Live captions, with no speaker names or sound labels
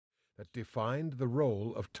that defined the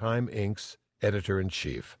role of Time Inc.'s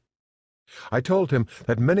editor-in-chief. I told him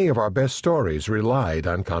that many of our best stories relied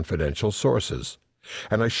on confidential sources,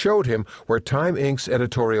 and I showed him where Time Inc.'s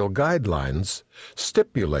editorial guidelines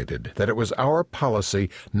stipulated that it was our policy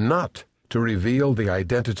not to reveal the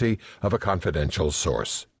identity of a confidential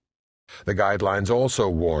source. The guidelines also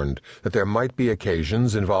warned that there might be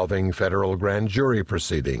occasions involving federal grand jury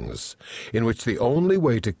proceedings, in which the only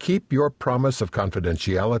way to keep your promise of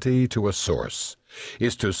confidentiality to a source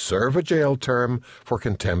is to serve a jail term for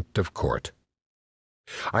contempt of court.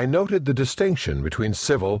 I noted the distinction between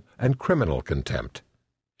civil and criminal contempt.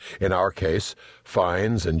 In our case,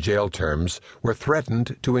 fines and jail terms were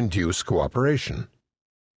threatened to induce cooperation.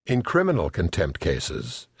 In criminal contempt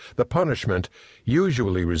cases, the punishment,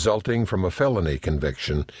 usually resulting from a felony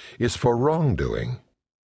conviction, is for wrongdoing.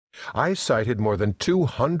 I cited more than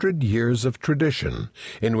 200 years of tradition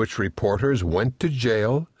in which reporters went to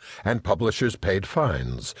jail and publishers paid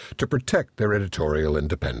fines to protect their editorial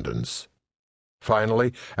independence.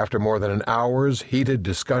 Finally, after more than an hour's heated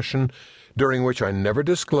discussion, during which I never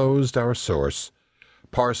disclosed our source,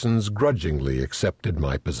 Parsons grudgingly accepted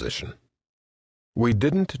my position. We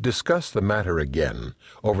didn't discuss the matter again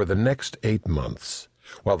over the next 8 months,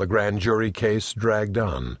 while the grand jury case dragged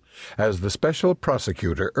on, as the special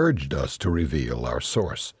prosecutor urged us to reveal our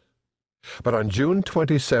source. But on June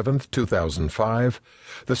 27, 2005,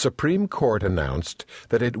 the Supreme Court announced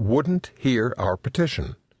that it wouldn't hear our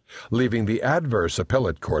petition, leaving the adverse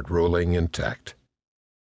appellate court ruling intact.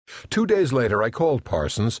 2 days later, I called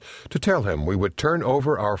Parsons to tell him we would turn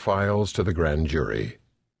over our files to the grand jury.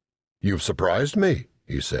 "You've surprised me,"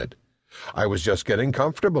 he said. "I was just getting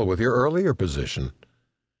comfortable with your earlier position."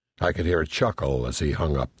 I could hear a chuckle as he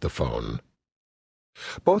hung up the phone.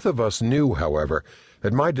 Both of us knew, however,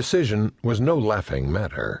 that my decision was no laughing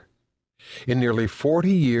matter. In nearly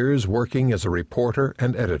 40 years working as a reporter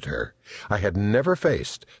and editor, I had never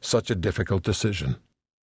faced such a difficult decision.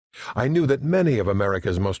 I knew that many of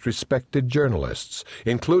America's most respected journalists,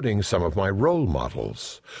 including some of my role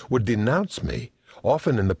models, would denounce me,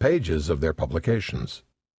 often in the pages of their publications.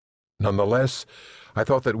 Nonetheless, I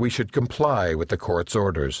thought that we should comply with the court's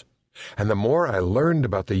orders, and the more I learned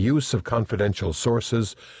about the use of confidential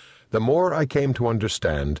sources, the more I came to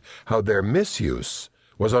understand how their misuse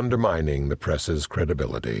was undermining the press's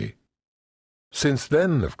credibility. Since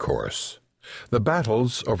then, of course, the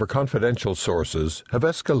battles over confidential sources have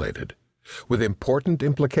escalated, with important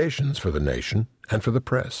implications for the nation and for the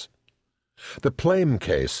press. The Plame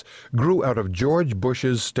case grew out of George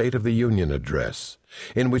Bush's State of the Union address,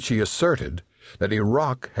 in which he asserted that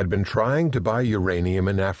Iraq had been trying to buy uranium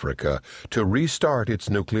in Africa to restart its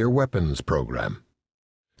nuclear weapons program.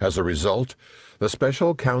 As a result, the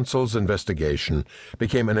special counsel's investigation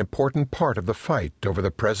became an important part of the fight over the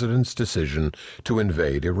president's decision to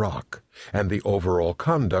invade Iraq and the overall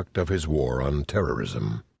conduct of his war on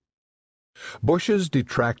terrorism. Bush's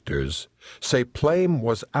detractors say Plame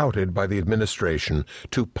was outed by the administration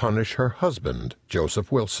to punish her husband,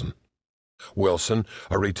 Joseph Wilson. Wilson,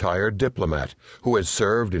 a retired diplomat who had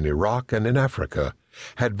served in Iraq and in Africa,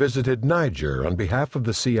 had visited Niger on behalf of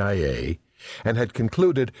the CIA and had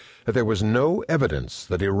concluded that there was no evidence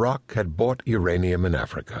that Iraq had bought uranium in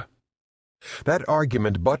Africa. That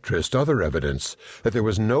argument buttressed other evidence that there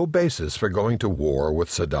was no basis for going to war with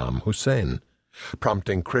Saddam Hussein,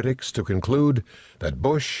 prompting critics to conclude that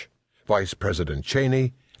Bush, Vice President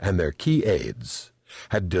Cheney, and their key aides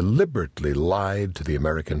had deliberately lied to the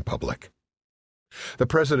American public. The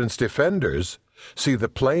president's defenders see the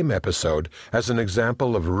Plame episode as an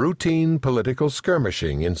example of routine political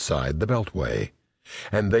skirmishing inside the Beltway,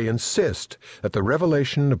 and they insist that the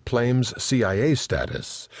revelation of Plame's CIA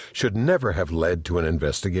status should never have led to an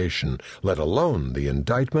investigation, let alone the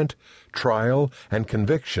indictment, trial, and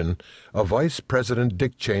conviction of Vice President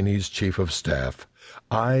Dick Cheney's Chief of Staff,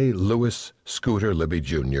 I. Lewis Scooter Libby,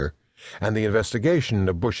 Jr., and the investigation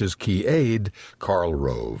of Bush's key aide, Karl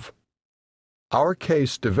Rove. Our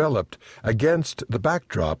case developed against the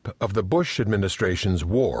backdrop of the Bush administration's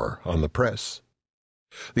war on the press.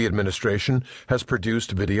 The administration has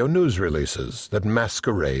produced video news releases that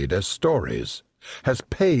masquerade as stories, has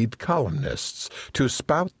paid columnists to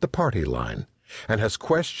spout the party line, and has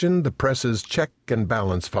questioned the press's check and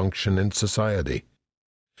balance function in society.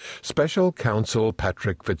 Special Counsel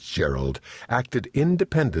Patrick Fitzgerald acted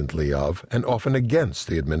independently of and often against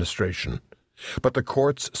the administration, but the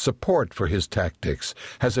court's support for his tactics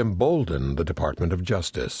has emboldened the Department of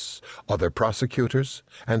Justice, other prosecutors,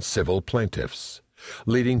 and civil plaintiffs,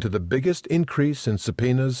 leading to the biggest increase in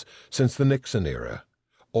subpoenas since the Nixon era,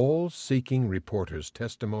 all seeking reporters'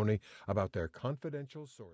 testimony about their confidential sources.